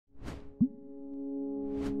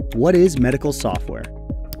What is medical software?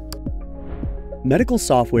 Medical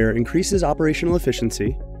software increases operational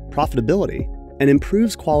efficiency, profitability, and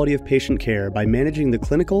improves quality of patient care by managing the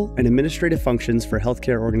clinical and administrative functions for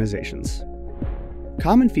healthcare organizations.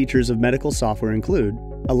 Common features of medical software include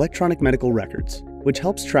electronic medical records, which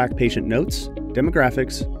helps track patient notes,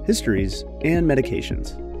 demographics, histories, and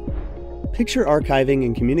medications. Picture archiving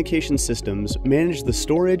and communication systems manage the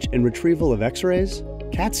storage and retrieval of X-rays,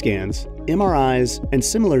 CAT scans, MRIs, and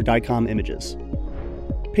similar DICOM images.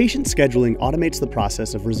 Patient scheduling automates the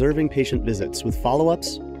process of reserving patient visits with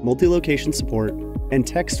follow-ups, multi-location support, and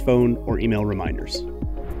text, phone, or email reminders.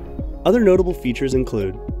 Other notable features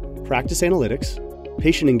include practice analytics,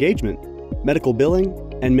 patient engagement, medical billing,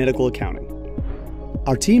 and medical accounting.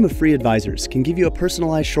 Our team of free advisors can give you a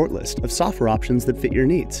personalized shortlist of software options that fit your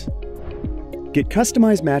needs. Get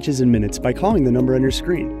customized matches in minutes by calling the number on your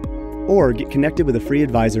screen, or get connected with a free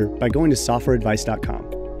advisor by going to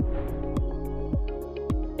softwareadvice.com.